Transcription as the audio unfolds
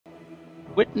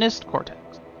Witnessed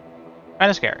Cortex.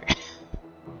 Kinda scary.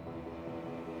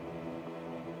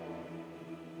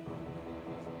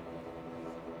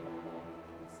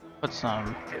 Put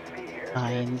some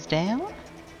lines down.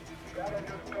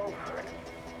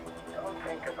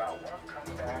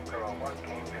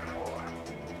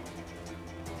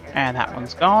 And that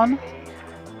one's gone.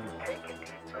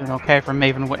 Doing okay for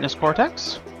Maven Witness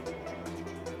Cortex.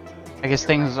 I guess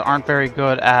things aren't very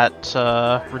good at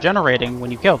regenerating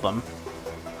when you kill them.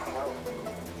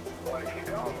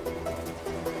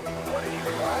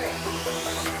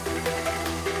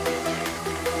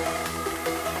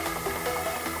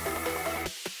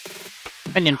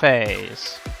 Minion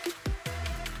phase.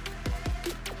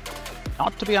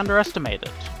 Not to be underestimated.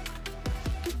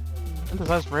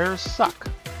 Synthesized rares suck.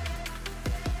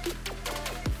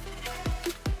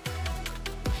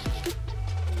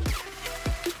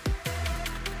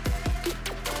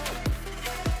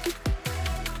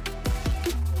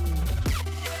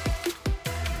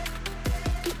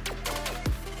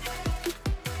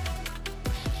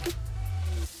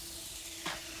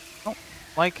 Don't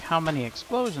like how many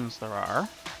explosions there are,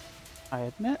 I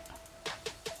admit.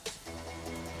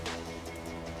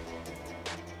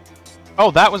 Oh,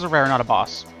 that was a rare, not a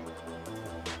boss.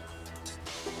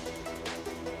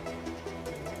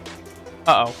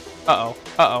 Uh-oh. Uh-oh.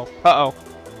 Uh-oh. Uh-oh.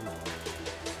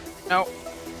 No.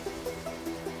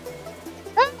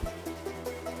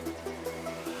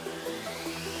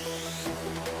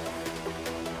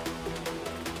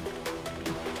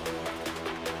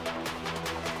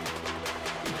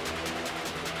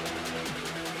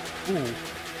 Ooh,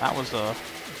 that was a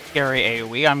scary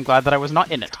AoE. I'm glad that I was not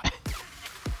in it.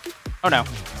 Oh no.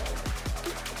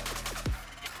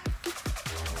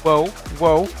 Whoa,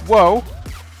 whoa, whoa!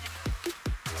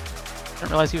 Didn't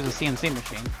realize he was a CNC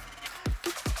machine.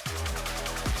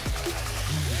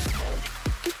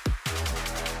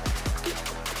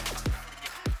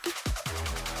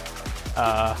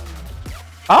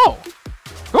 Oh!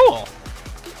 Cool!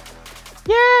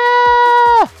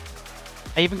 Yeah!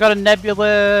 I even got a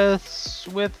Nebulous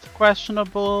with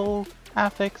questionable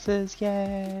affixes,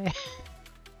 yay!